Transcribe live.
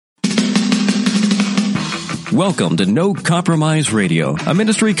Welcome to No Compromise Radio, a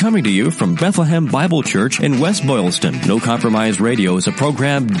ministry coming to you from Bethlehem Bible Church in West Boylston. No Compromise Radio is a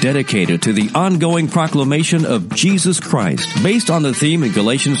program dedicated to the ongoing proclamation of Jesus Christ, based on the theme in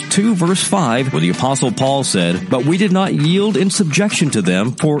Galatians 2 verse 5, where the Apostle Paul said, "But we did not yield in subjection to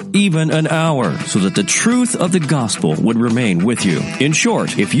them for even an hour, so that the truth of the gospel would remain with you." In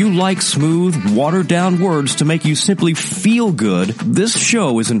short, if you like smooth, watered-down words to make you simply feel good, this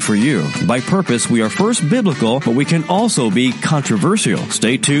show isn't for you. By purpose, we are first biblical, but we can also be controversial.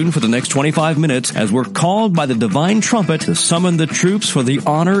 Stay tuned for the next 25 minutes as we're called by the divine trumpet to summon the troops for the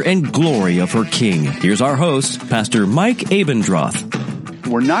honor and glory of her King. Here's our host, Pastor Mike Abendroth.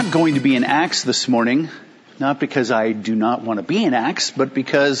 We're not going to be in Acts this morning, not because I do not want to be in Acts, but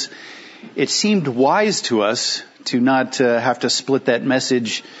because it seemed wise to us to not have to split that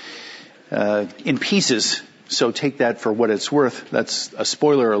message in pieces. So take that for what it's worth. That's a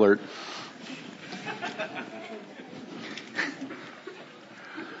spoiler alert.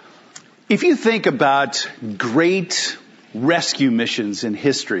 If you think about great rescue missions in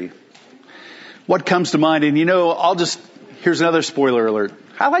history, what comes to mind? And here's another spoiler alert.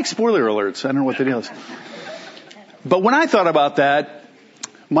 I like spoiler alerts. I don't know what the deal is. But when I thought about that,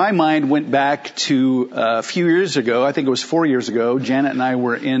 my mind went back to a few years ago. I think it was 4 years ago. Janet and I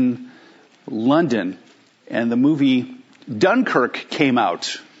were in London, and the movie Dunkirk came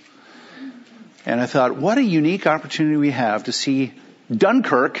out. And I thought, what a unique opportunity we have to see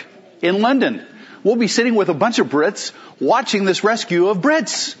Dunkirk in London. We'll be sitting with a bunch of Brits watching this rescue of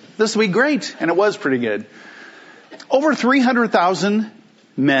Brits. This will be great. And it was pretty good. Over 300,000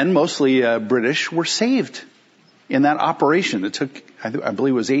 men, mostly British, were saved in that operation. It took, I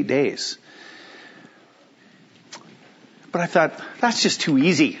believe it was 8 days. But I thought, that's just too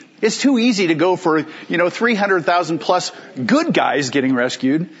easy. It's too easy to go for, 300,000 plus good guys getting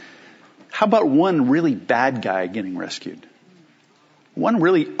rescued. How about one really bad guy getting rescued? One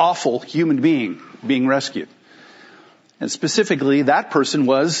really awful human being being rescued. And specifically, that person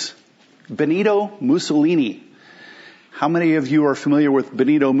was Benito Mussolini. How many of you are familiar with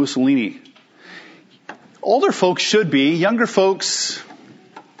Benito Mussolini? Older folks should be. Younger folks,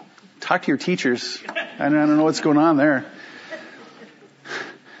 talk to your teachers. I don't know what's going on there.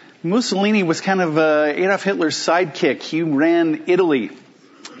 Mussolini was kind of Adolf Hitler's sidekick. He ran Italy.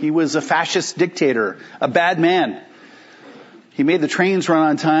 He was a fascist dictator, a bad man. He made the trains run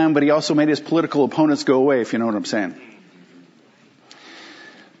on time, but he also made his political opponents go away, if you know what I'm saying.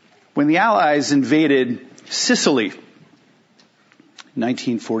 When the Allies invaded Sicily in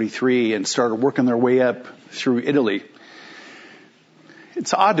 1943 and started working their way up through Italy,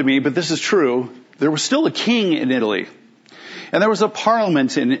 it's odd to me, but this is true. There was still a king in Italy. And there was a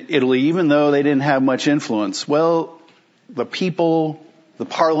parliament in Italy, even though they didn't have much influence. Well, the people, the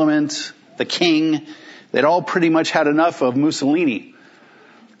parliament, the king, they'd all pretty much had enough of Mussolini.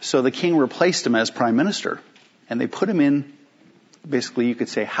 So the king replaced him as prime minister. And they put him in, basically you could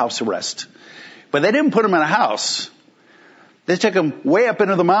say, house arrest. But they didn't put him in a house. They took him way up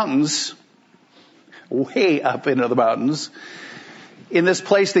into the mountains, in this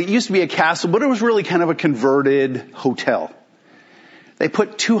place that used to be a castle, but it was really kind of a converted hotel. They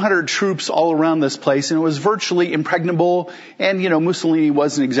put 200 troops all around this place, and it was virtually impregnable. And, Mussolini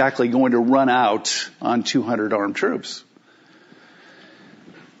wasn't exactly going to run out on 200 armed troops.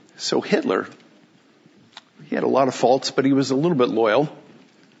 So Hitler, he had a lot of faults, but he was a little bit loyal.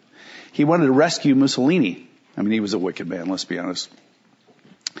 He wanted to rescue Mussolini. I mean, he was a wicked man, let's be honest.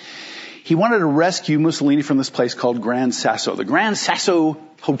 He wanted to rescue Mussolini from this place called Gran Sasso, the Gran Sasso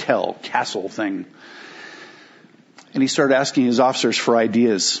Hotel, castle thing. And he started asking his officers for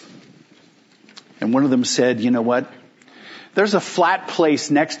ideas. And one of them said, you know what? There's a flat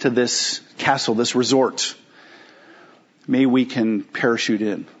place next to this castle, this resort. Maybe we can parachute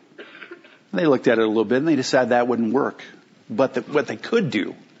in. And they looked at it a little bit and they decided that wouldn't work. But what they could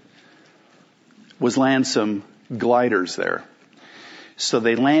do was land some gliders there. So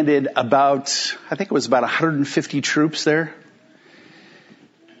they landed about 150 troops there.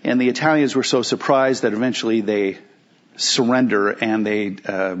 And the Italians were so surprised that eventually they surrender and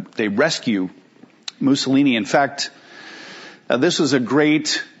they rescue Mussolini. In fact, this was a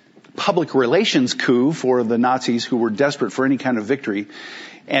great public relations coup for the Nazis who were desperate for any kind of victory.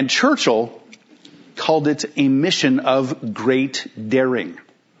 And Churchill called it a mission of great daring.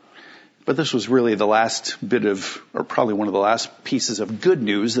 But this was really the last bit of, or probably one of the last pieces of good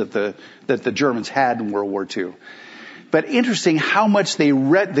news that the Germans had in World War II. But interesting how much they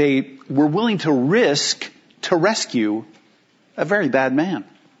were willing to risk to rescue a very bad man.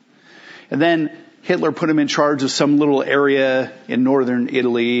 And then Hitler put him in charge of some little area in northern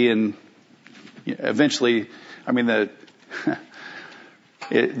Italy, and eventually,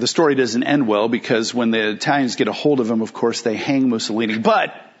 the story doesn't end well, because when the Italians get a hold of him, of course, they hang Mussolini.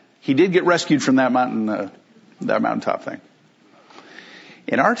 But he did get rescued from that mountaintop thing.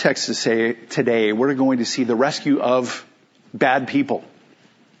 In our text today, we're going to see the rescue of bad people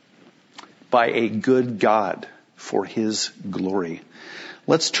by a good God for his glory.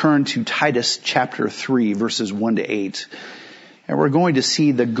 Let's turn to Titus chapter 3, verses 1 to 8. And we're going to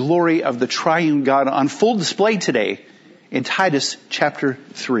see the glory of the triune God on full display today in Titus chapter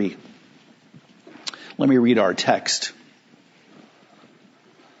 3. Let me read our text.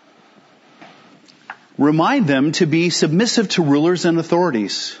 Remind them to be submissive to rulers and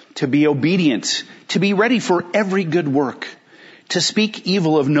authorities, to be obedient, to be ready for every good work, to speak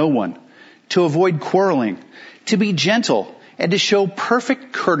evil of no one, to avoid quarreling, to be gentle, and to show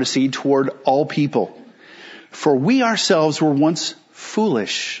perfect courtesy toward all people. For we ourselves were once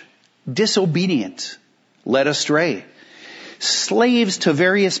foolish, disobedient, led astray, slaves to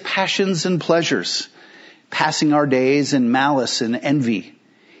various passions and pleasures, passing our days in malice and envy,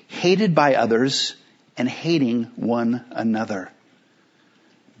 hated by others and hating one another.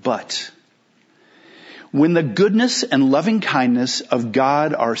 But when the goodness and loving kindness of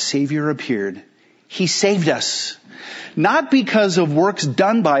God our Savior appeared, he saved us, not because of works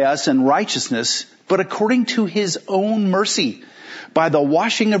done by us in righteousness, but according to his own mercy, by the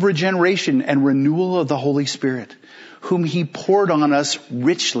washing of regeneration and renewal of the Holy Spirit, whom he poured on us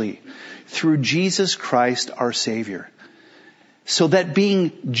richly through Jesus Christ our Savior, so that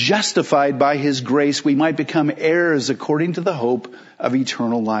being justified by his grace, we might become heirs according to the hope of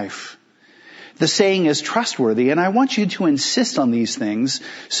eternal life. The saying is trustworthy, and I want you to insist on these things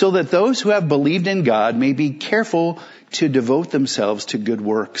so that those who have believed in God may be careful to devote themselves to good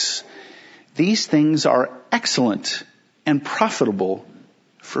works. These things are excellent and profitable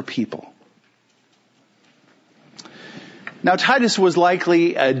for people. Now, Titus was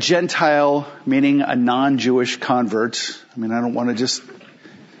likely a Gentile, meaning a non-Jewish convert. I don't want to just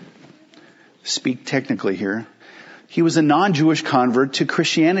speak technically here. He was a non-Jewish convert to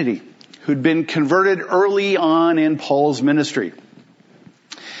Christianity who'd been converted early on in Paul's ministry.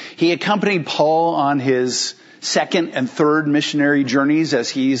 He accompanied Paul on his second and third missionary journeys as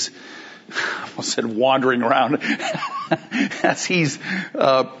he's, I almost said wandering around, as he's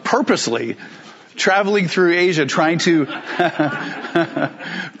purposely traveling through Asia, trying to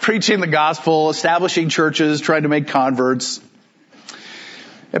preaching the gospel, establishing churches, trying to make converts.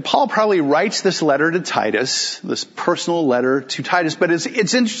 And Paul probably writes this letter to Titus, this personal letter to Titus. But it's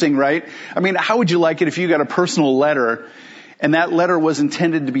interesting, right? How would you like it if you got a personal letter and that letter was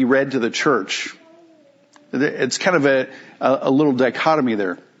intended to be read to the church? It's kind of a little dichotomy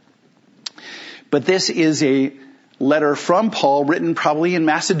there. But this is a letter from Paul written probably in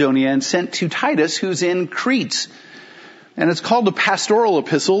Macedonia and sent to Titus, who's in Crete. And it's called a pastoral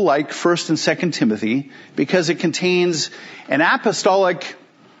epistle like 1st and 2nd Timothy because it contains an apostolic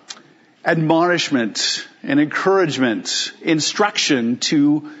admonishment and encouragement, instruction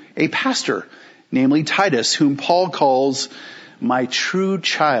to a pastor, namely Titus, whom Paul calls my true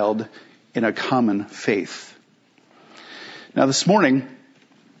child in a common faith. Now this morning,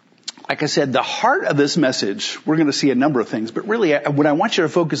 like I said, the heart of this message, we're going to see a number of things, but really what I want you to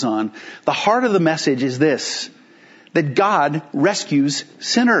focus on, the heart of the message is this, that God rescues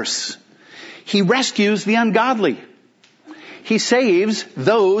sinners. He rescues the ungodly. He saves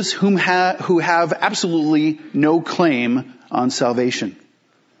those who have absolutely no claim on salvation.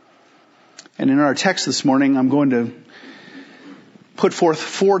 And in our text this morning, I'm going to put forth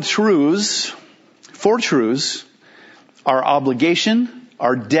four truths, our obligation,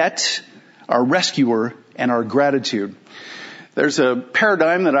 our debt, our rescuer, and our gratitude. There's a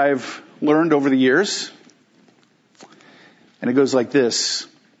paradigm that I've learned over the years, and it goes like this: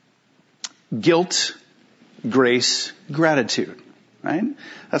 guilt, grace, gratitude, right?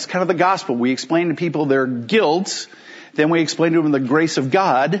 That's kind of the gospel. We explain to people their guilt, then we explain to them the grace of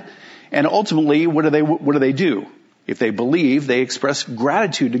God, and ultimately, what do they do? If they believe, they express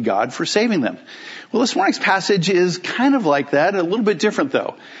gratitude to God for saving them. Well, this morning's passage is kind of like that, a little bit different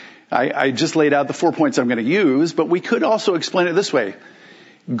though. I just laid out the 4 points I'm going to use, but we could also explain it this way: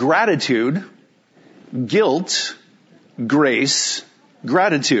 gratitude, guilt, grace,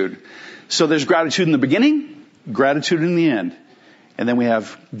 gratitude. So there's gratitude in the beginning, gratitude in the end, and then we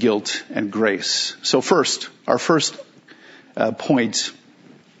have guilt and grace. So first, our first point,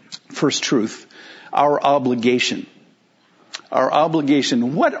 first truth, our obligation. Our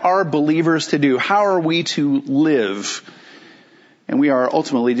obligation. What are believers to do? How are we to live? And we are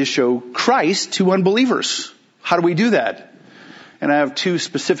ultimately to show Christ to unbelievers. How do we do that? And I have two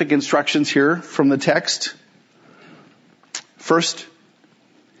specific instructions here from the text. First,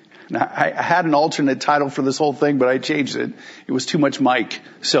 now I had an alternate title for this whole thing, but I changed it. It was too much Mike,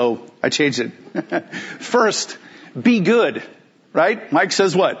 so I changed it. First, be good, right? Mike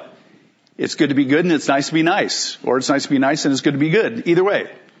says what? It's good to be good and it's nice to be nice. Or it's nice to be nice and it's good to be good. Either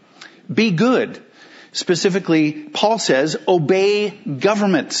way. Be good. Specifically, Paul says, obey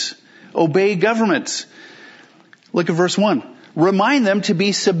governments. Obey governments. Look at verse 1. Remind them to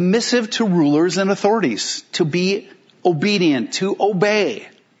be submissive to rulers and authorities. To be obedient. To obey.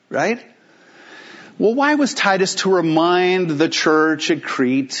 Right? Well, why was Titus to remind the church at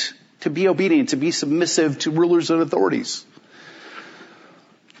Crete to be obedient, to be submissive to rulers and authorities?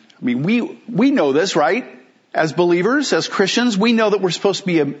 I mean, we know this, right? As believers, as Christians, we know that we're supposed to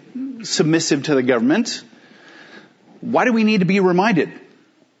be submissive to the government. Why do we need to be reminded?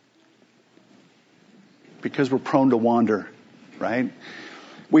 Because we're prone to wander, right?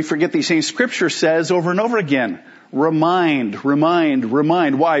 We forget these things. Scripture says over and over again, remind, remind,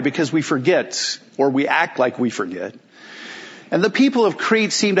 remind. Why? Because we forget, or we act like we forget. And the people of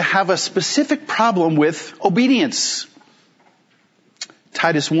Crete seem to have a specific problem with obedience.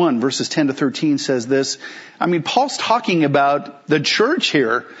 Titus 1 verses 10 to 13 says this. I mean, Paul's talking about the church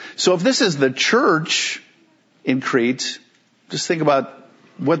here. So if this is the church in Crete, just think about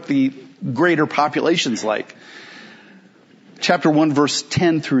what the greater population's like. Chapter 1 verse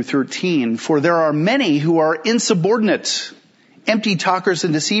 10 through 13. For there are many who are insubordinate, empty talkers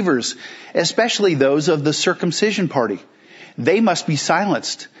and deceivers, especially those of the circumcision party. They must be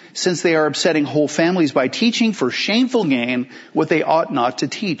silenced, since they are upsetting whole families by teaching for shameful gain what they ought not to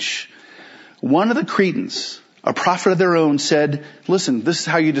teach. One of the Cretans, a prophet of their own, said, listen, this is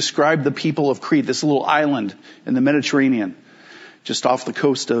how you describe the people of Crete, this little island in the Mediterranean, just off the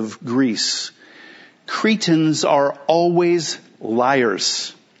coast of Greece. Cretans are always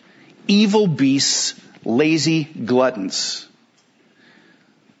liars, evil beasts, lazy gluttons.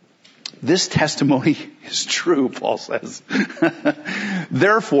 This testimony is true, Paul says.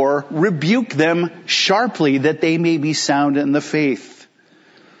 Therefore, rebuke them sharply that they may be sound in the faith.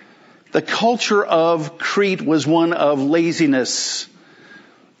 The culture of Crete was one of laziness,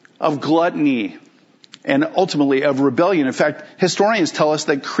 of gluttony, and ultimately of rebellion. In fact, historians tell us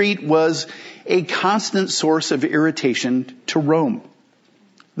that Crete was a constant source of irritation to Rome.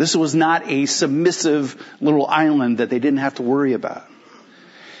 This was not a submissive little island that they didn't have to worry about.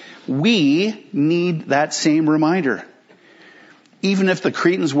 We need that same reminder. Even if the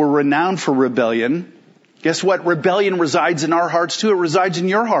Cretans were renowned for rebellion, guess what? Rebellion resides in our hearts too. It resides in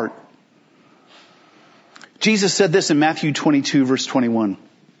your heart. Jesus said this in Matthew 22 verse 21.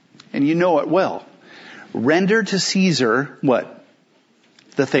 And you know it well. Render to Caesar what?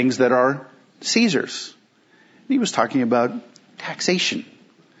 The things that are Caesar's. He was talking about taxation.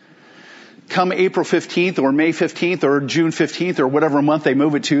 Come April 15th or May 15th or June 15th or whatever month they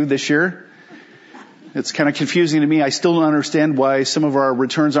move it to this year. It's kind of confusing to me. I still don't understand why some of our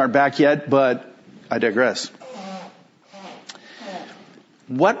returns aren't back yet, but I digress.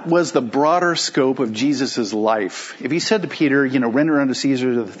 What was the broader scope of Jesus' life? If he said to Peter, render unto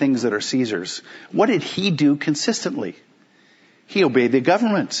Caesar the things that are Caesar's, what did he do consistently? He obeyed the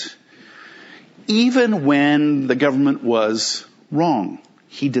government. Even when the government was wrong,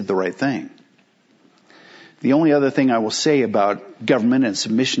 he did the right thing. The only other thing I will say about government and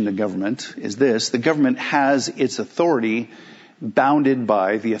submission to government is this. The government has its authority bounded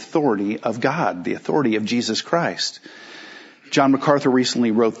by the authority of God, the authority of Jesus Christ. John MacArthur recently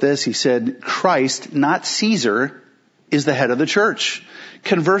wrote this. He said, Christ, not Caesar, is the head of the church.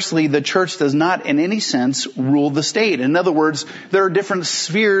 Conversely, the church does not in any sense rule the state. In other words, there are different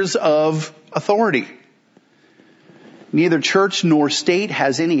spheres of authority. Neither church nor state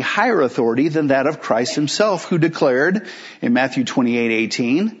has any higher authority than that of Christ himself, who declared in Matthew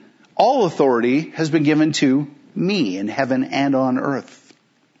 28:18, all authority has been given to me in heaven and on earth.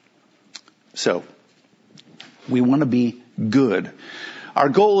 So, we want to be good. Our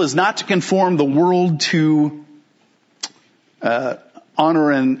goal is not to conform the world to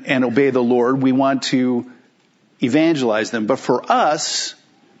honor and obey the Lord. We want to evangelize them. But for us,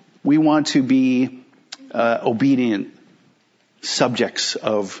 we want to be obedient subjects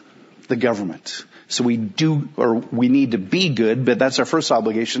of the government. So we need to be good, but that's our first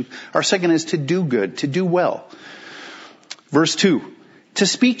obligation. Our second is to do good, to do well. Verse 2, to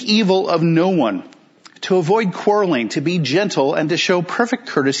speak evil of no one, to avoid quarreling, to be gentle, and to show perfect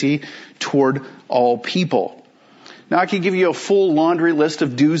courtesy toward all people. Now I could give you a full laundry list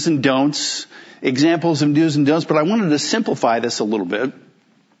of do's and don'ts, examples of do's and don'ts, but I wanted to simplify this a little bit.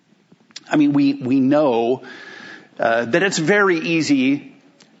 I mean, we know that it's very easy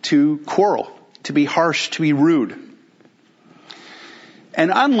to quarrel, to be harsh, to be rude.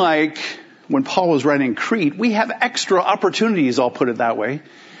 And unlike when Paul was writing Crete, we have extra opportunities, I'll put it that way.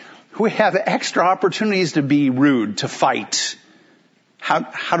 We have extra opportunities to be rude, to fight.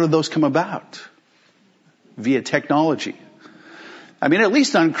 How do those come about? Via technology. I mean, at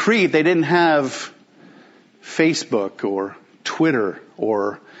least on Crete, they didn't have Facebook or Twitter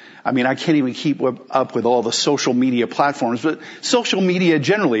or, I mean, I can't even keep up with all the social media platforms, but social media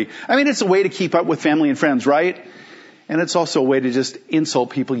generally, I mean, it's a way to keep up with family and friends, right? And it's also a way to just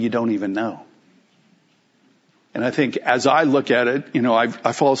insult people you don't even know. And I think as I look at it, you know, I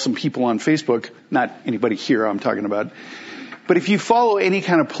follow some people on Facebook, not anybody here I'm talking about, but if you follow any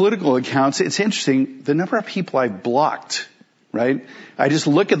kind of political accounts, it's interesting, the number of people I've blocked, right? I just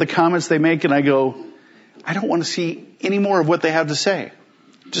look at the comments they make and I go, I don't want to see any more of what they have to say.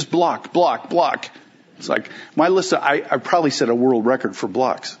 Just block, block, block. It's like my list I probably set a world record for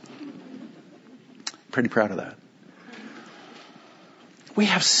blocks. Pretty proud of that. We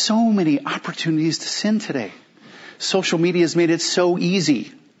have so many opportunities to sin today. Social media has made it so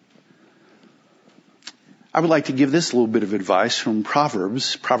easy. I would like to give this little bit of advice from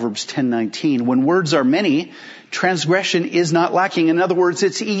Proverbs 10:19. When words are many, transgression is not lacking. In other words,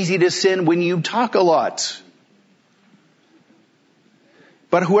 it's easy to sin when you talk a lot.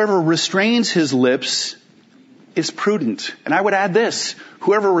 But whoever restrains his lips is prudent. And I would add this,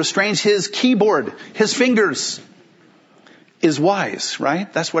 whoever restrains his keyboard, his fingers, is wise,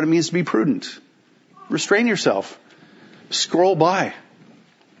 right? That's what it means to be prudent. Restrain yourself. Scroll by.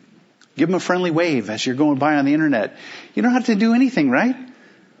 Give them a friendly wave as you're going by on the internet. You don't have to do anything, right?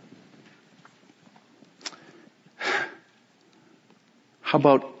 How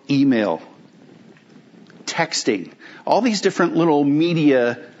about email, texting, all these different little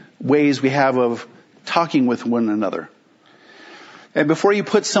media ways we have of talking with one another. And before you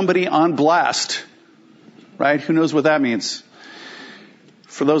put somebody on blast, right? Who knows what that means?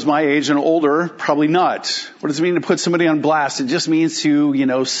 For those my age and older, probably not. What does it mean to put somebody on blast? It just means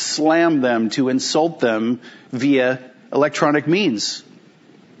to, slam them, to insult them via electronic means.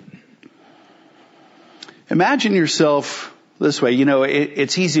 Imagine yourself this way.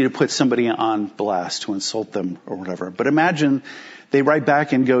 It's easy to put somebody on blast, to insult them or whatever. But imagine they write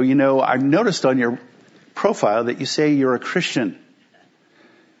back and go, I've noticed on your profile that you say you're a Christian.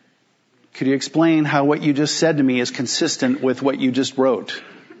 Could you explain how what you just said to me is consistent with what you just wrote?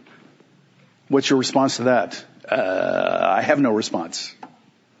 What's your response to that? I have no response.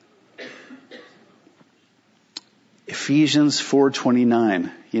 Ephesians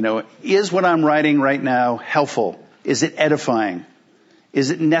 4:29. Is what I'm writing right now helpful? Is it edifying?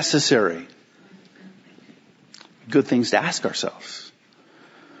 Is it necessary? Good things to ask ourselves.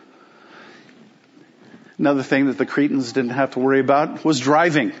 Another thing that the Cretans didn't have to worry about was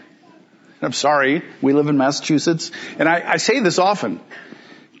driving. I'm sorry, we live in Massachusetts, and I say this often,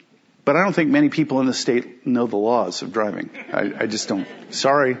 but I don't think many people in the state know the laws of driving. I just don't.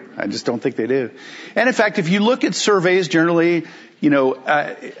 Sorry, I just don't think they do. And in fact, if you look at surveys generally,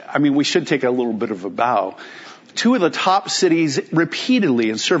 we should take a little bit of a bow. Two of the top cities repeatedly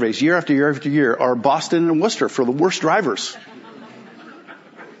in surveys, year after year after year, are Boston and Worcester for the worst drivers.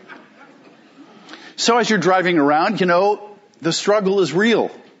 So as you're driving around, the struggle is real.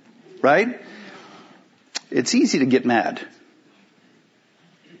 Right? It's easy to get mad.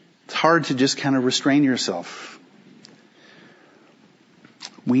 It's hard to just kind of restrain yourself.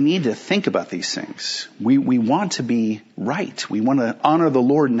 We need to think about these things. We want to be right. We want to honor the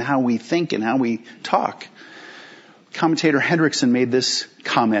Lord in how we think and how we talk. Commentator Hendrickson made this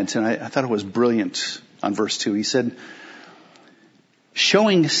comment, and I thought it was brilliant on verse 2. He said,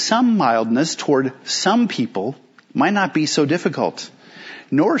 showing some mildness toward some people might not be so difficult,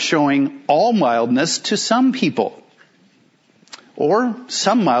 nor showing all mildness to some people, or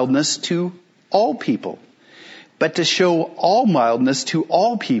some mildness to all people. But to show all mildness to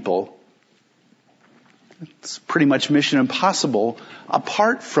all people, it's pretty much mission impossible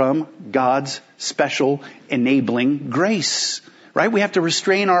apart from God's special enabling grace, right? We have to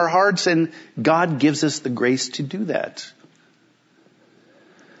restrain our hearts, and God gives us the grace to do that.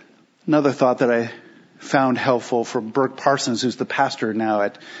 Another thought that I found helpful from Burke Parsons, who's the pastor now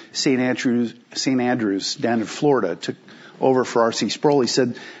at St. Andrews down in Florida, took over for R.C. Sproul. He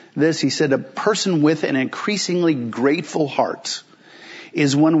said, a person with an increasingly grateful heart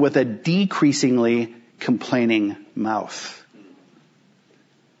is one with a decreasingly complaining mouth.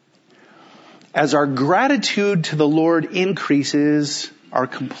 As our gratitude to the Lord increases, our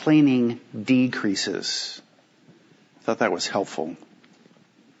complaining decreases. I thought that was helpful.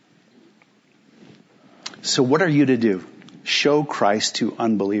 So what are you to do? Show Christ to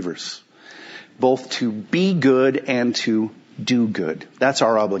unbelievers, both to be good and to do good. That's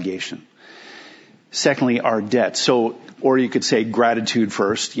our obligation. Secondly, our debt. So, or you could say gratitude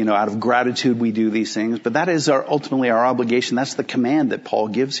first. Out of gratitude we do these things, but that is ultimately our obligation. That's the command that Paul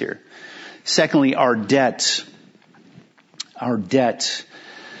gives here. Secondly, our debt. Our debt.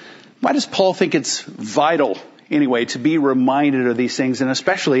 Why does Paul think it's vital, anyway, to be reminded of these things, and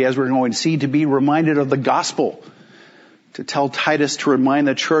especially, as we're going to see, to be reminded of the gospel? To tell Titus to remind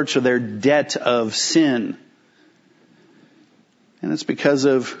the church of their debt of sin. And it's because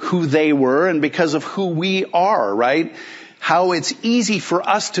of who they were and because of who we are, right? How it's easy for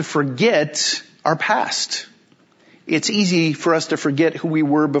us to forget our past. It's easy for us to forget who we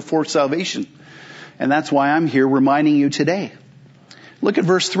were before salvation. And that's why I'm here reminding you today. Look at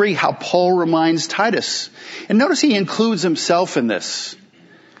verse 3, how Paul reminds Titus. And notice he includes himself in this.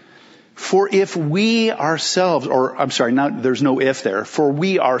 For if we ourselves, there's no if there. For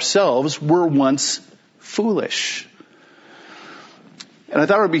we ourselves were once foolish. And I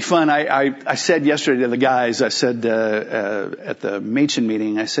thought it would be fun. I said yesterday to the guys, at the Machen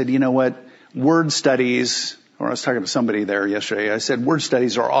meeting, I said, you know what? Word studies, or I was talking to somebody there yesterday, I said word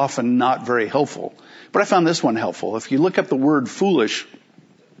studies are often not very helpful. But I found this one helpful. If you look up the word foolish,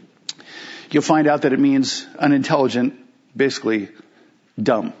 you'll find out that it means unintelligent, basically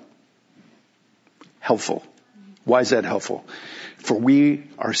dumb. Helpful. Why is that helpful? For we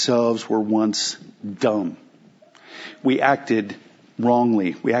ourselves were once dumb. We acted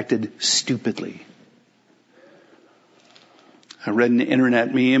wrongly. We acted stupidly. I read an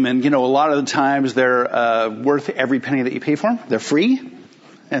internet meme, and a lot of the times they're worth every penny that you pay for them. They're free,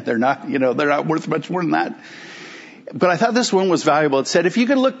 and they're not worth much more than that. But I thought this one was valuable. It said, if you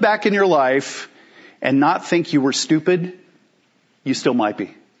could look back in your life and not think you were stupid, you still might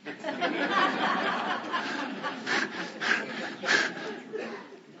be.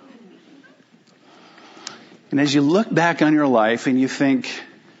 And as you look back on your life and you think,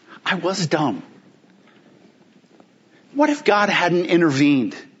 I was dumb. What if God hadn't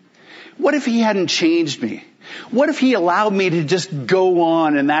intervened? What if He hadn't changed me? What if He allowed me to just go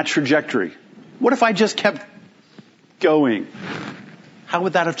on in that trajectory? What if I just kept going? How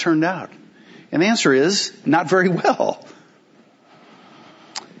would that have turned out? And the answer is, not very well.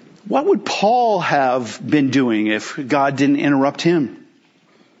 What would Paul have been doing if God didn't interrupt him?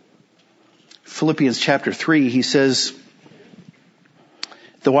 Philippians chapter 3, he says,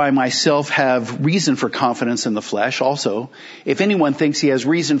 though I myself have reason for confidence in the flesh also, if anyone thinks he has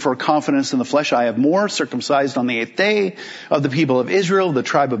reason for confidence in the flesh, I have more, circumcised on the 8th day, of the people of Israel, the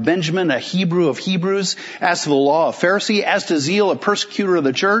tribe of Benjamin, a Hebrew of Hebrews, as to the law, a Pharisee, as to zeal, a persecutor of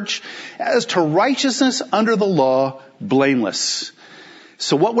the church, as to righteousness under the law, blameless.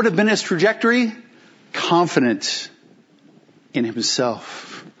 So what would have been his trajectory? Confident in himself.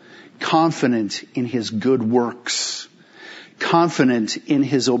 Confident in his good works. Confident in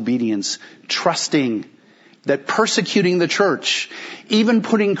his obedience. Trusting that persecuting the church, even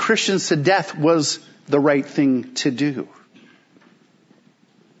putting Christians to death, was the right thing to do.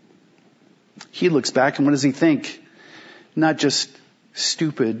 He looks back and what does he think? Not just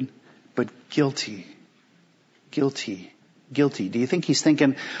stupid, but guilty. Guilty. Guilty. Do you think he's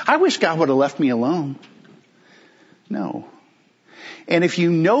thinking, I wish God would have left me alone? No. And if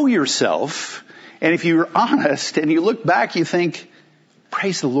you know yourself, and if you're honest, and you look back, you think,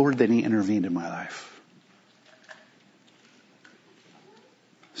 praise the Lord that He intervened in my life.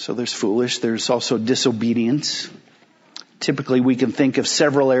 So there's foolish, there's also disobedience. Typically we can think of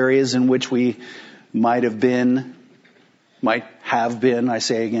several areas in which we might have been, I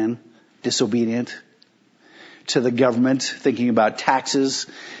say again, disobedient to the government, thinking about taxes,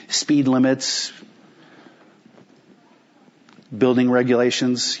 speed limits, building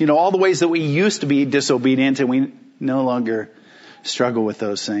regulations, all the ways that we used to be disobedient and we no longer struggle with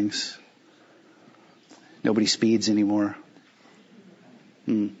those things. Nobody speeds anymore.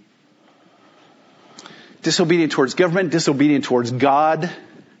 Disobedient towards government, disobedient towards God.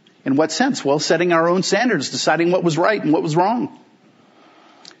 In what sense? Well, setting our own standards, deciding what was right and what was wrong.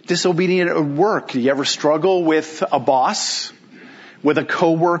 Disobedient at work. Do you ever struggle with a boss? With a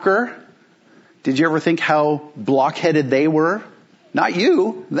coworker? Did you ever think how blockheaded they were? Not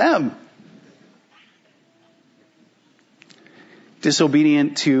you, them.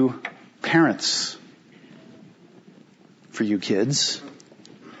 Disobedient to parents. For you kids.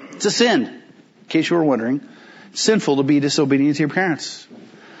 It's a sin. In case you were wondering. It's sinful to be disobedient to your parents.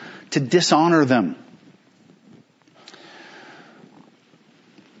 To dishonor them.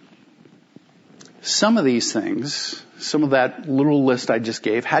 some of these things, some of that little list I just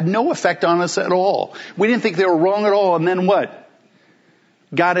gave, had no effect on us at all. We didn't think they were wrong at all. And then what?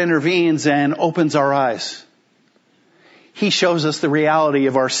 God intervenes and opens our eyes. He shows us the reality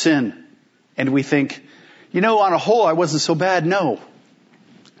of our sin. And we think, on a whole, I wasn't so bad. No.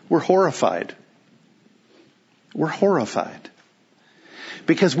 We're horrified. We're horrified.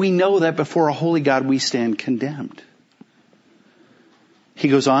 Because we know that before a holy God, we stand condemned. He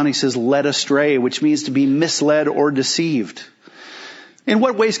goes on, he says, led astray, which means to be misled or deceived. In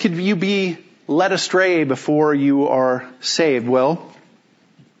what ways could you be led astray before you are saved? Well,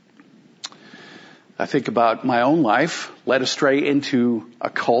 I think about my own life, led astray into a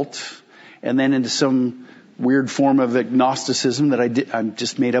cult, and then into some weird form of agnosticism that I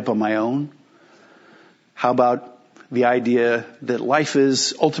just made up on my own. How about the idea that life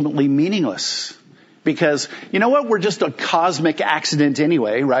is ultimately meaningless? Because, you know what? We're just a cosmic accident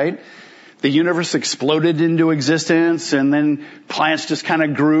anyway, right? The universe exploded into existence, and then plants just kind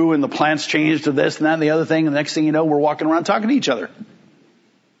of grew, and the plants changed to this and that and the other thing, and the next thing you know, we're walking around talking to each other.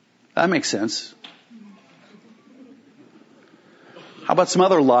 That makes sense. How about some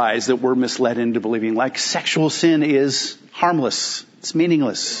other lies that we're misled into believing, like sexual sin is harmless, it's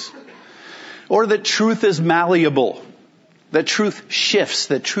meaningless. Or that truth is malleable, that truth shifts,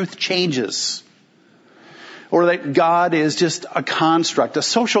 that truth changes. Or that God is just a construct, a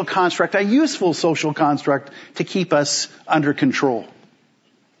social construct, a useful social construct to keep us under control.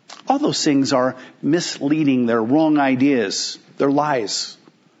 All those things are misleading, they're wrong ideas, they're lies.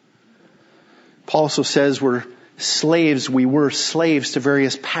 Paul also says we were slaves to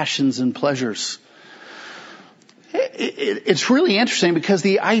various passions and pleasures. It's really interesting because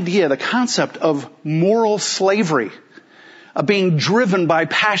the idea, the concept of moral slavery, of being driven by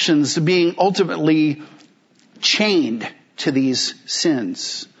passions, to being ultimately chained to these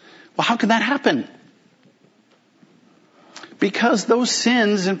sins. Well, how can that happen? Because those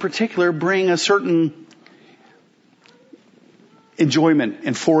sins in particular bring a certain enjoyment,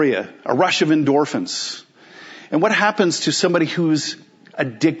 euphoria, a rush of endorphins. And what happens to somebody who's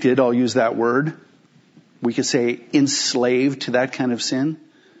addicted, I'll use that word, we could say enslaved to that kind of sin?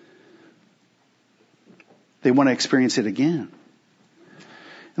 They want to experience it again.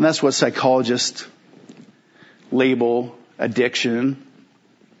 And that's what psychologists label addiction.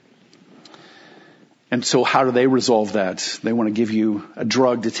 And so how do they resolve that? They want to give you a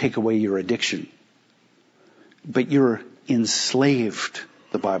drug to take away your addiction. But you're enslaved,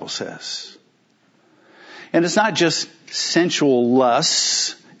 the Bible says. And it's not just sensual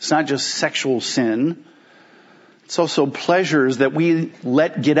lusts. It's not just sexual sin. It's also pleasures that we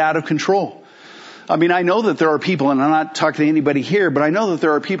let get out of control. I mean, I know that there are people, and I'm not talking to anybody here, but I know that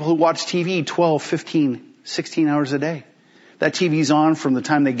there are people who watch TV 12, 15, 16 hours a day. That TV's on from the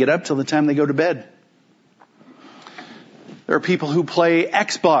time they get up till the time they go to bed. There are people who play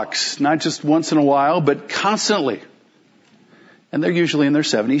Xbox, not just once in a while, but constantly. And they're usually in their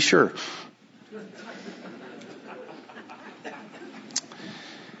 70s, sure.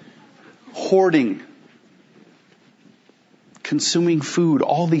 Hoarding, consuming food,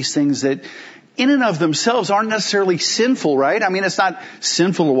 all these things that in and of themselves aren't necessarily sinful, right? I mean, it's not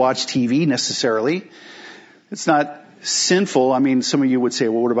sinful to watch TV necessarily. It's not sinful. I mean, some of you would say,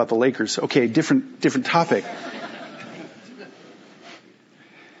 well, what about the Lakers? Okay, different topic.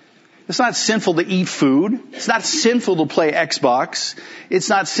 It's not sinful to eat food. It's not sinful to play Xbox. It's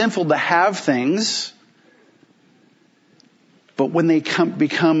not sinful to have things. But when they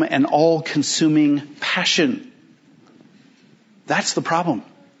become an all-consuming passion, that's the problem.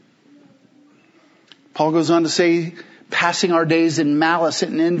 Paul goes on to say, passing our days in malice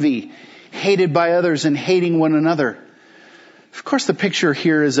and envy, hated by others and hating one another. Of course, the picture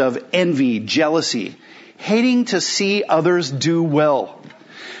here is of envy, jealousy, hating to see others do well.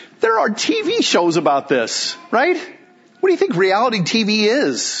 There are TV shows about this, right? What do you think reality TV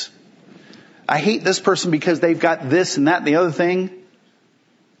is? I hate this person because they've got this and that and the other thing.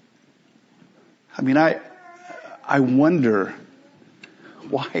 I mean, I wonder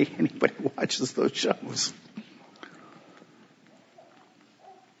why anybody watches those shows.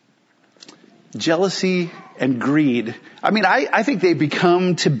 Jealousy and greed. I mean, I think they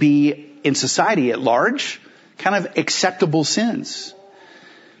become to be, in society at large, kind of acceptable sins.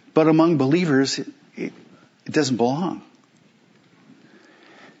 But among believers, it doesn't belong.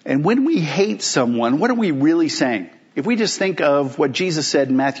 And when we hate someone, what are we really saying? If we just think of what Jesus said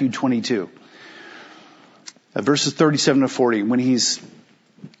in Matthew 22, verses 37 to 40, when he's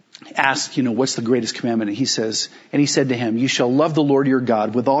asked, what's the greatest commandment? And he said to him, you shall love the Lord your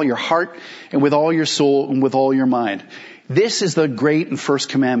God with all your heart and with all your soul and with all your mind. This is the great and first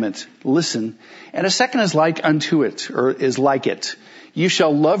commandment. Listen. And a second is like unto it, or is like it. You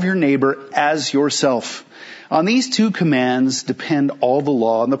shall love your neighbor as yourself. On these two commands depend all the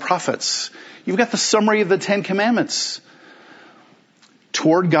law and the prophets. You've got the summary of the 10 commandments.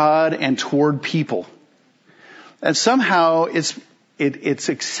 Toward God and toward people. And somehow it's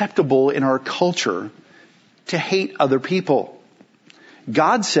acceptable in our culture to hate other people.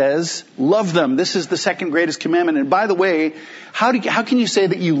 God says, love them. This is the second greatest commandment. And by the way, how can you say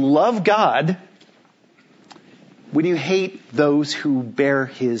that you love God when you hate those who bear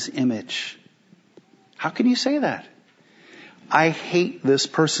His image? How can you say that? I hate this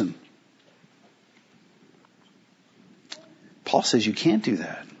person. Paul says you can't do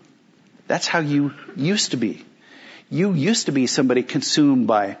that. That's how you used to be. You used to be somebody consumed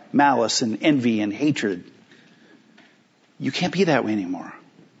by malice and envy and hatred. You can't be that way anymore.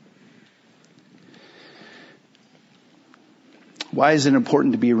 Why is it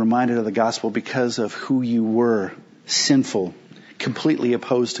important to be reminded of the gospel? Because of who you were, sinful, completely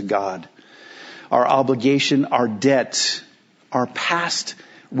opposed to God. Our obligation, our debt, our past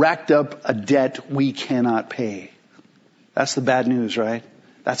racked up a debt we cannot pay. That's the bad news, right?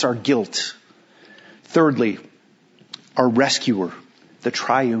 That's our guilt. Thirdly, our rescuer, the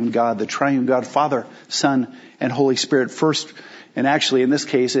triune God, Father, Son, and Holy Spirit. First, and actually in this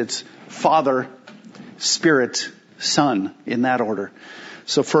case, it's Father, Spirit, Son, in that order.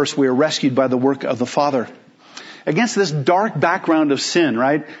 So first, we are rescued by the work of the Father. Against this dark background of sin,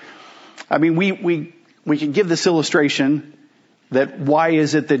 right? I mean, we can give this illustration that why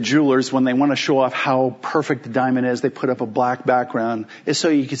is it that jewelers, when they want to show off how perfect the diamond is, they put up a black background, is so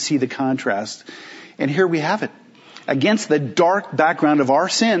you can see the contrast. And here we have it. Against the dark background of our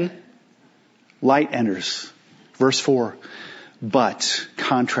sin, light enters. Verse 4. But,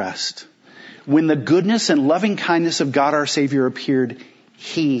 contrast. When the goodness and loving kindness of God our Savior appeared,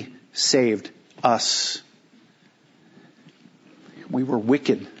 He saved us. We were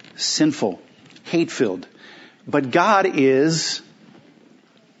wicked, sinful, hate-filled. But God is,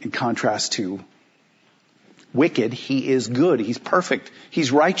 in contrast to wicked, He is good. He's perfect.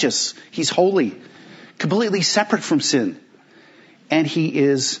 He's righteous. He's holy. Completely separate from sin. And He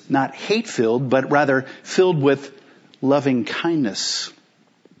is not hate-filled, but rather filled with loving kindness.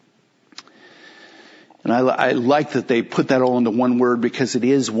 And I like that they put that all into one word because it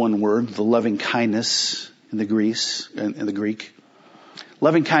is one word, the loving kindness in the Greek.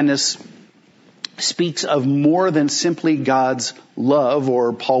 Loving kindness speaks of more than simply God's love,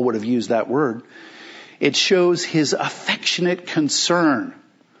 or Paul would have used that word. It shows His affectionate concern.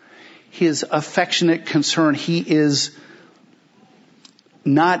 His affectionate concern. He is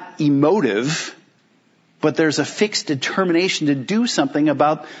not emotive, but there's a fixed determination to do something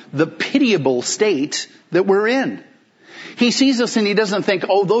about the pitiable state that we're in. He sees us and He doesn't think,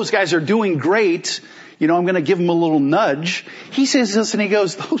 oh, those guys are doing great. I'm going to give them a little nudge. He sees us and He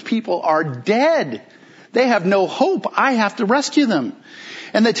goes, those people are dead. They have no hope. I have to rescue them.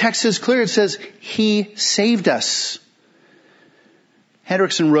 And the text is clear. It says, He saved us.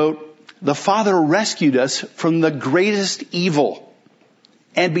 Hendrickson wrote, the Father rescued us from the greatest evil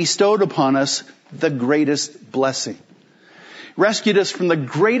and bestowed upon us the greatest blessing. Rescued us from the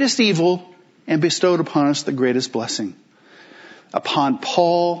greatest evil and bestowed upon us the greatest blessing. Upon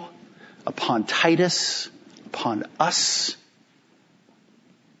Paul, upon Titus, upon us.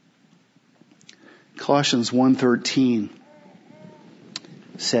 Colossians 1:13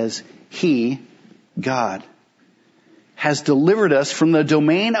 says, He, God, has delivered us from the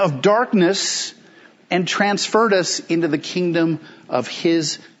domain of darkness and transferred us into the kingdom of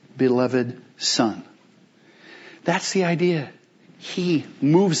His beloved Son. That's the idea. He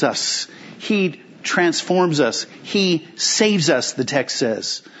moves us. He transforms us. He saves us, the text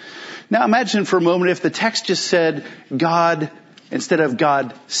says. Now imagine for a moment if the text just said God, instead of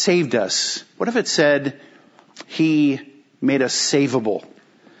God saved us. What if it said He made us savable?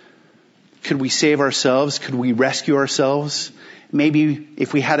 Could we save ourselves? Could we rescue ourselves? Maybe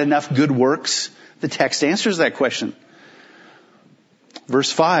if we had enough good works. The text answers that question.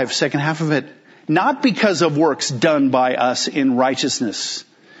 Verse 5, second half of it. Not because of works done by us in righteousness.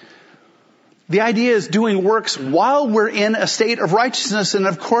 The idea is doing works while we're in a state of righteousness. And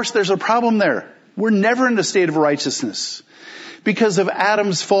of course there's a problem there. We're never in a state of righteousness. Because of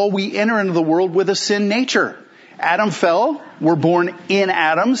Adam's fall, we enter into the world with a sin nature. Adam fell. We're born in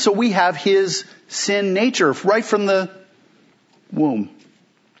Adam. So we have his sin nature right from the womb.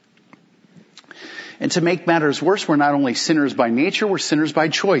 And to make matters worse, we're not only sinners by nature, we're sinners by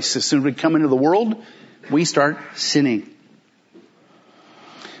choice. As soon as we come into the world, we start sinning.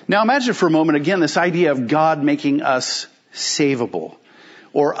 Now imagine for a moment, again, this idea of God making us savable,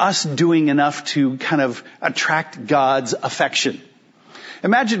 or us doing enough to kind of attract God's affection.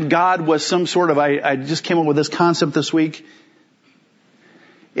 Imagine God was some sort of, I just came up with this concept this week.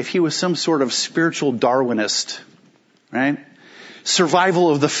 If he was some sort of spiritual Darwinist, right? Survival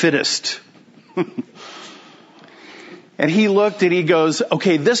of the fittest. And he looked and he goes,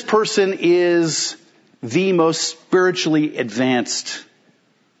 okay, this person is the most spiritually advanced.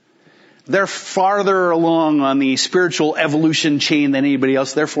 They're farther along on the spiritual evolution chain than anybody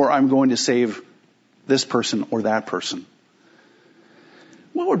else. Therefore, I'm going to save this person or that person.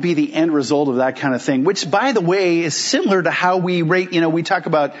 What would be the end result of that kind of thing? Which, by the way, is similar to how we rate, we talk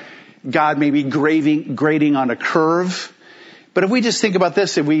about God maybe grading on a curve. But if we just think about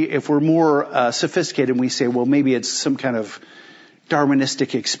this, if we're more sophisticated and we say, well, maybe it's some kind of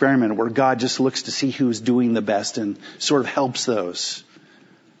Darwinistic experiment where God just looks to see who's doing the best and sort of helps those.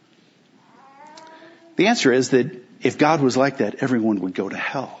 The answer is that if God was like that, everyone would go to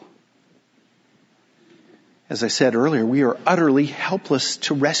hell. As I said earlier, we are utterly helpless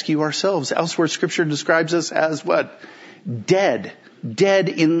to rescue ourselves. Elsewhere, Scripture describes us as what? Dead. Dead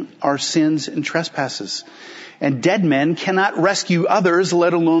in our sins and trespasses. And dead men cannot rescue others,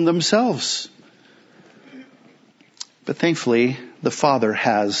 let alone themselves. But thankfully, the Father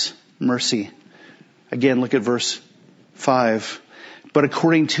has mercy. Again, look at verse 5. But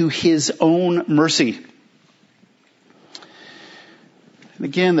according to his own mercy. And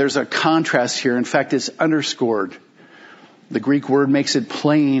again, there's a contrast here. In fact, it's underscored. The Greek word makes it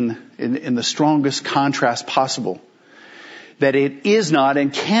plain in the strongest contrast possible. That it is not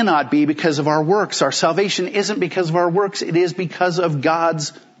and cannot be because of our works. Our salvation isn't because of our works. It is because of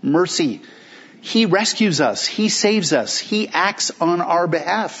God's mercy. He rescues us. He saves us. He acts on our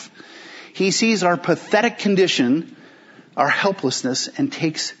behalf. He sees our pathetic condition, our helplessness, and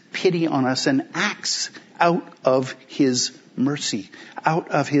takes pity on us and acts out of his mercy, out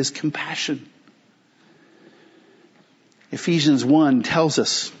of his compassion. Ephesians 1 tells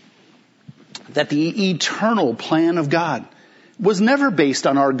us that the eternal plan of God was never based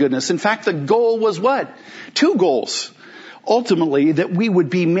on our goodness. In fact, the goal was what? Two goals. Ultimately, that we would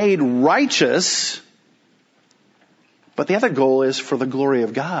be made righteous. But the other goal is for the glory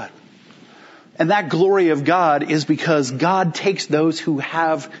of God. And that glory of God is because God takes those who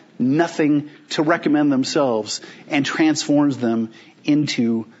have nothing to recommend themselves and transforms them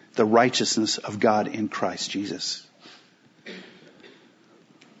into the righteousness of God in Christ Jesus.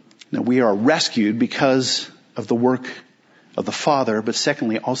 Now, we are rescued because of the work of the Father, but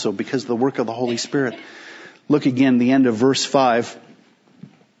secondly also because of the work of the Holy Spirit. Look again, the end of verse 5.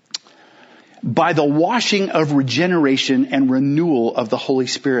 By the washing of regeneration and renewal of the Holy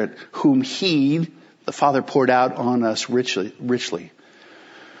Spirit, whom he, the Father, poured out on us richly.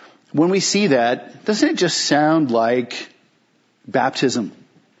 When we see that, doesn't it just sound like baptism?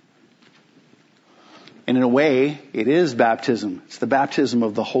 And in a way, it is baptism. It's the baptism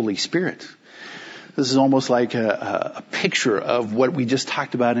of the Holy Spirit. This is almost like a picture of what we just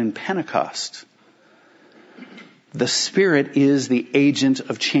talked about in Pentecost. The Spirit is the agent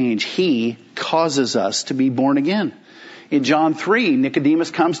of change. He causes us to be born again. In John 3,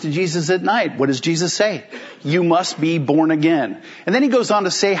 Nicodemus comes to Jesus at night. What does Jesus say? You must be born again. And then he goes on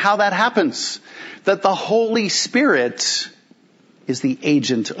to say how that happens. That the Holy Spirit is the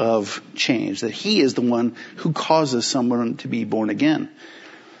agent of change. That he is the one who causes someone to be born again.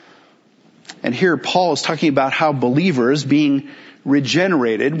 And here Paul is talking about how believers being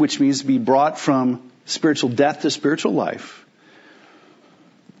regenerated, which means to be brought from spiritual death to spiritual life.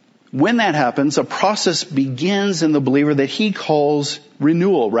 When that happens, a process begins in the believer that he calls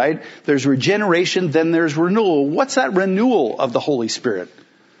renewal, right? There's regeneration, then there's renewal. What's that renewal of the Holy Spirit?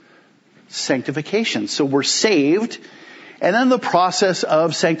 Sanctification. So we're saved, and then the process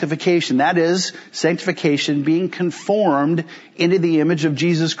of sanctification. That is, sanctification being conformed into the image of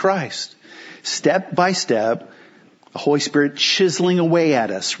Jesus Christ. Step by step, the Holy Spirit chiseling away at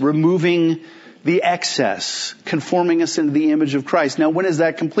us, removing the excess, conforming us into the image of Christ. Now, when is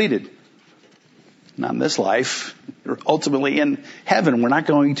that completed? Not in this life. Or ultimately in heaven. We're not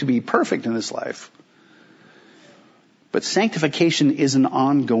going to be perfect in this life. But sanctification is an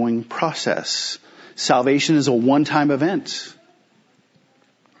ongoing process. Salvation is a one-time event.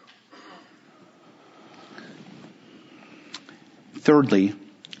 Thirdly,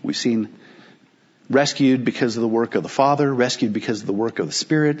 we've seen rescued because of the work of the Father, rescued because of the work of the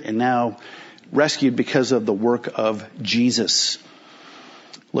Spirit, and now rescued because of the work of Jesus.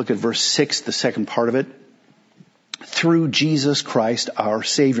 Look at verse 6, the second part of it. Through Jesus Christ, our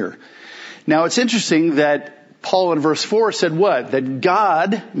Savior. Now it's interesting that Paul in verse 4 said what? That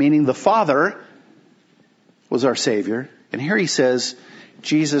God, meaning the Father, was our Savior. And here he says,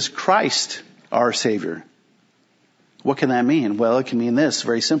 Jesus Christ, our Savior. What can that mean? Well, it can mean this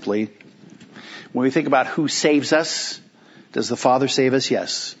very simply. When we think about who saves us, does the Father save us?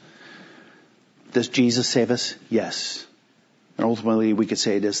 Yes. Does Jesus save us? Yes. And ultimately we could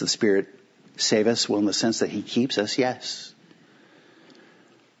say, does the Spirit save us? Well, in the sense that he keeps us? Yes.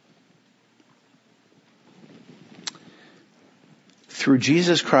 Through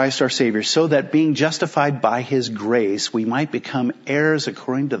Jesus Christ our Savior, so that being justified by his grace, we might become heirs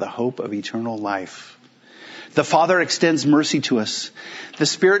according to the hope of eternal life. The Father extends mercy to us. The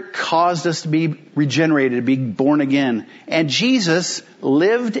Spirit caused us to be regenerated, to be born again. And Jesus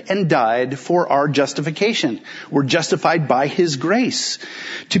lived and died for our justification. We're justified by his grace.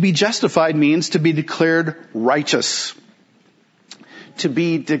 To be justified means to be declared righteous. To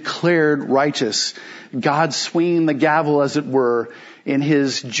be declared righteous. God swinging the gavel, as it were, in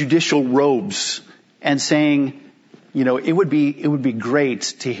his judicial robes and saying, it would be great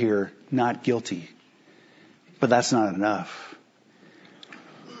to hear not guilty. But that's not enough.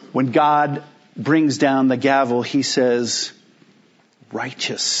 When God brings down the gavel, he says,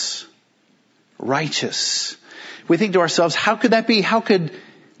 righteous. Righteous. We think to ourselves, how could that be? How could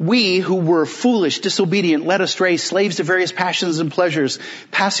we who were foolish, disobedient, led astray, slaves to various passions and pleasures,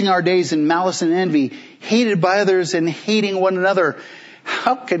 passing our days in malice and envy, hated by others and hating one another,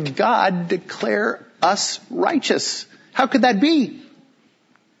 how could God declare us righteous? How could that be?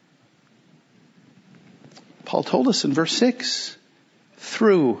 Paul told us in verse 6,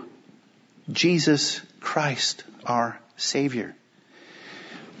 through Jesus Christ, our Savior.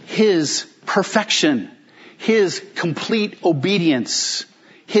 His perfection, his complete obedience,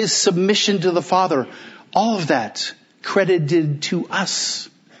 his submission to the Father, all of that credited to us.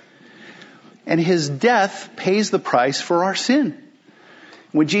 And his death pays the price for our sin.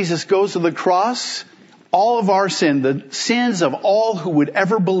 When Jesus goes to the cross, all of our sin, the sins of all who would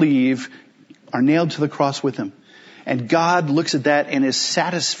ever believe, are nailed to the cross with him. And God looks at that and is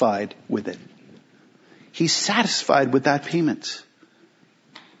satisfied with it. He's satisfied with that payment.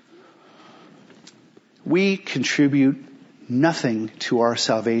 We contribute nothing to our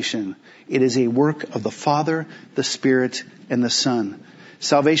salvation. It is a work of the Father, the Spirit, and the Son.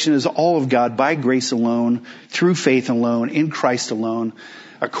 Salvation is all of God by grace alone, through faith alone, in Christ alone,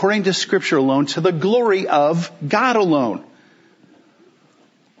 according to Scripture alone, to the glory of God alone.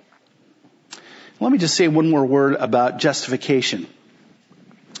 Let me just say one more word about justification.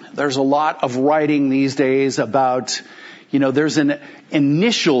 There's a lot of writing these days about, there's an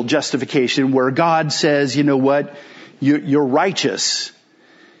initial justification where God says, you're righteous.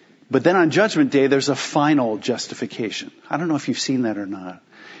 But then on Judgment Day, there's a final justification. I don't know if you've seen that or not.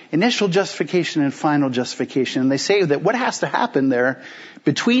 Initial justification and final justification. And they say that what has to happen there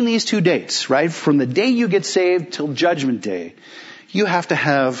between these two dates, right? From the day you get saved till Judgment Day, you have to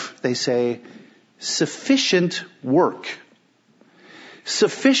have, they say, sufficient work.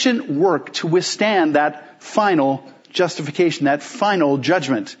 Sufficient work to withstand that final justification, that final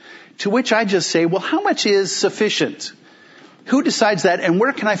judgment. To which I just say, well, how much is sufficient? Who decides that, and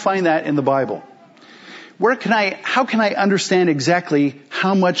where can I find that in the Bible? How can I understand exactly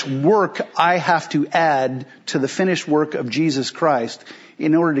how much work I have to add to the finished work of Jesus Christ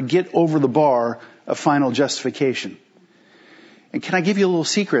in order to get over the bar of final justification? And can I give you a little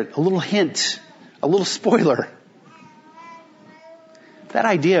secret, a little hint, a little spoiler? That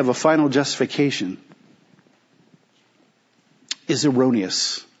idea of a final justification is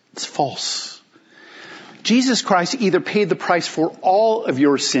erroneous. It's false. Jesus Christ either paid the price for all of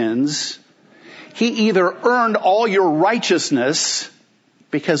your sins, he either earned all your righteousness,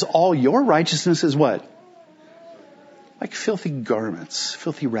 because all your righteousness is what? Like filthy garments,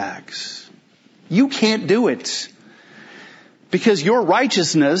 filthy rags. You can't do it, because your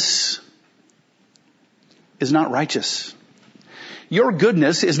righteousness is not righteous. Your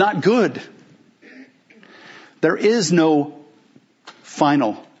goodness is not good. There is no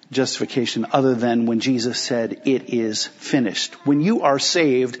final justification other than when Jesus said, it is finished. When you are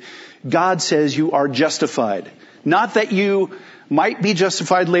saved, God says you are justified. Not that you might be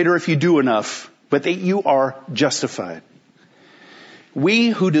justified later if you do enough, but that you are justified. We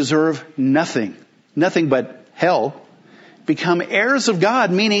who deserve nothing but hell, become heirs of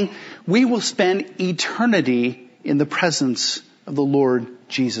God, meaning we will spend eternity in the presence of the Lord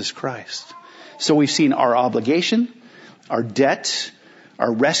Jesus Christ. So we've seen our obligation, our debt,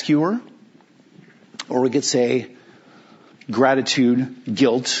 our rescuer, or we could say gratitude,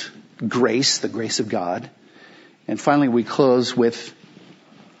 guilt, grace, the grace of God. And finally we close with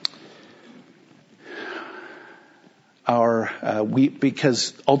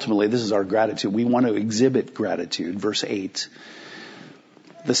because ultimately this is our gratitude. We want to exhibit gratitude. Verse 8.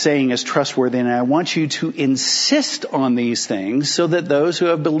 The saying is trustworthy, and I want you to insist on these things so that those who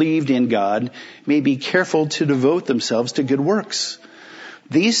have believed in God may be careful to devote themselves to good works.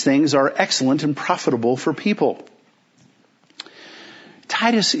 These things are excellent and profitable for people.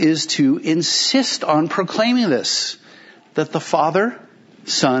 Titus is to insist on proclaiming this, that the Father,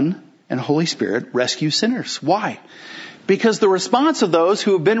 Son, and Holy Spirit rescue sinners. Why? Because the response of those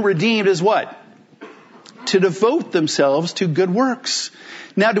who have been redeemed is what? To devote themselves to good works.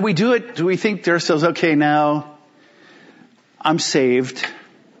 Now, do we do it? Do we think to ourselves, okay, now I'm saved.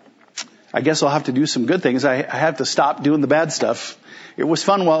 I guess I'll have to do some good things. I have to stop doing the bad stuff. It was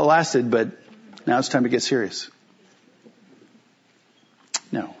fun while it lasted, but now it's time to get serious.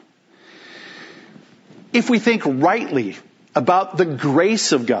 No. If we think rightly about the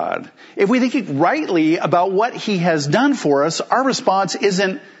grace of God, if we think rightly about what He has done for us, our response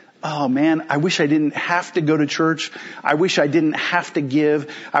isn't, oh man, I wish I didn't have to go to church. I wish I didn't have to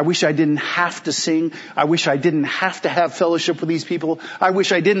give. I wish I didn't have to sing. I wish I didn't have to have fellowship with these people. I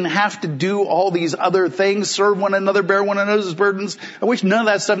wish I didn't have to do all these other things, serve one another, bear one another's burdens. I wish none of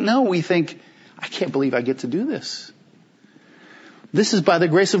that stuff. No, we think, I can't believe I get to do this. This is by the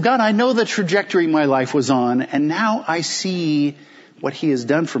grace of God. I know the trajectory my life was on, and now I see what He has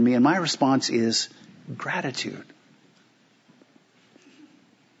done for me, and my response is gratitude.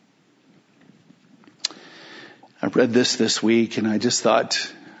 I read this week, and I just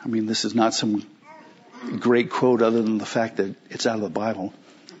thought, this is not some great quote other than the fact that it's out of the Bible.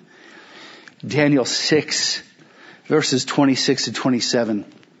 Daniel 6, verses 26 to 27.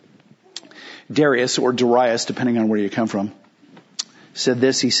 Darius, or Darius, depending on where you come from, said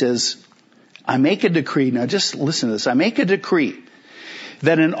this. He says, I make a decree. Now just listen to this. I make a decree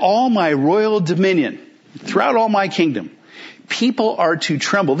that in all my royal dominion, throughout all my kingdom, people are to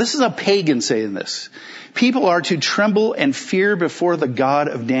tremble. This is a pagan saying this. People are to tremble and fear before the God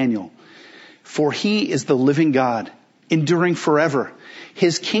of Daniel. For He is the living God, enduring forever.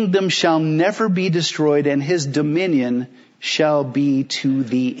 His kingdom shall never be destroyed, and His dominion shall be to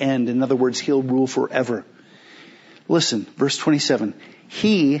the end. In other words, He'll rule forever. Listen, verse 27.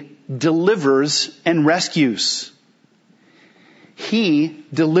 He delivers and rescues. He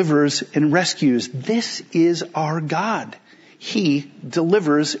delivers and rescues. This is our God. He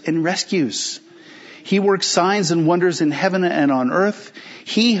delivers and rescues. He works signs and wonders in heaven and on earth.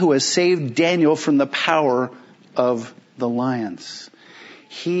 He who has saved Daniel from the power of the lions.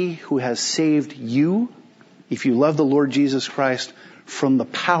 He who has saved you, if you love the Lord Jesus Christ, from the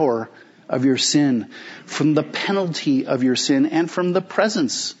power of your sin, from the penalty of your sin, and from the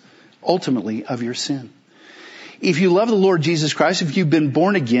presence, ultimately, of your sin. If you love the Lord Jesus Christ, if you've been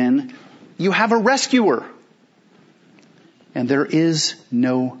born again, you have a rescuer. And there is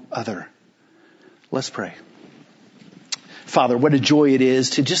no other. Let's pray. Father, what a joy it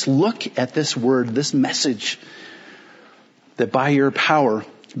is to just look at this word, this message, that by your power,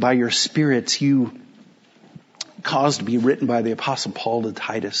 by your Spirit, you caused to be written by the Apostle Paul to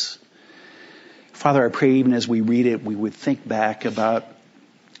Titus. Father, I pray even as we read it, we would think back about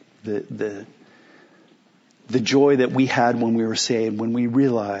the joy that we had when we were saved, when we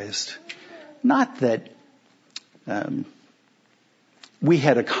realized not that we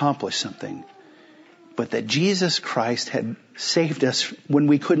had accomplished something, but that Jesus Christ had saved us when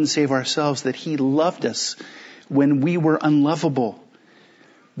we couldn't save ourselves, that He loved us when we were unlovable,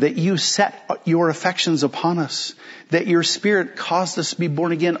 that you set your affections upon us, that your Spirit caused us to be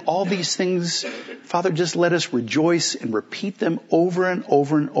born again. All these things, Father, just let us rejoice and repeat them over and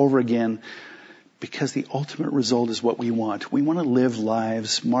over and over again, because the ultimate result is what we want. We want to live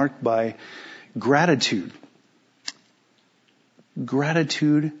lives marked by gratitude.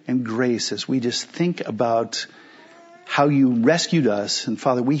 Gratitude and grace as we just think about how you rescued us. And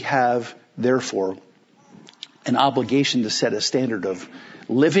Father, we have, therefore, an obligation to set a standard of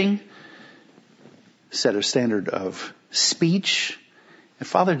living, set a standard of speech, and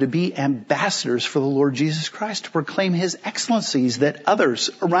Father, to be ambassadors for the Lord Jesus Christ, to proclaim His excellencies, that others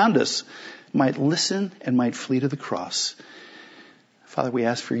around us might listen and might flee to the cross. Father, we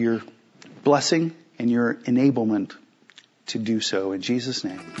ask for your blessing and your enablement to do so. In Jesus'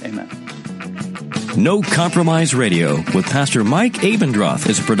 name, amen. No Compromise Radio with Pastor Mike Abendroth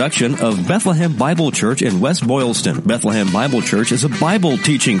is a production of Bethlehem Bible Church in West Boylston. Bethlehem Bible Church is a Bible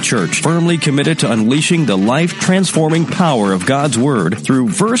teaching church firmly committed to unleashing the life-transforming power of God's Word through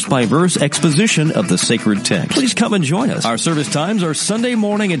verse-by-verse exposition of the sacred text. Please come and join us. Our service times are Sunday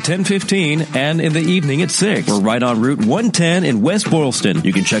morning at 10:15 and in the evening at 6. We're right on Route 110 in West Boylston.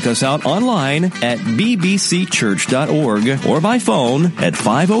 You can check us out online at bbcchurch.org or by phone at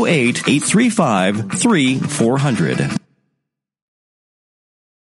 508-835-3400.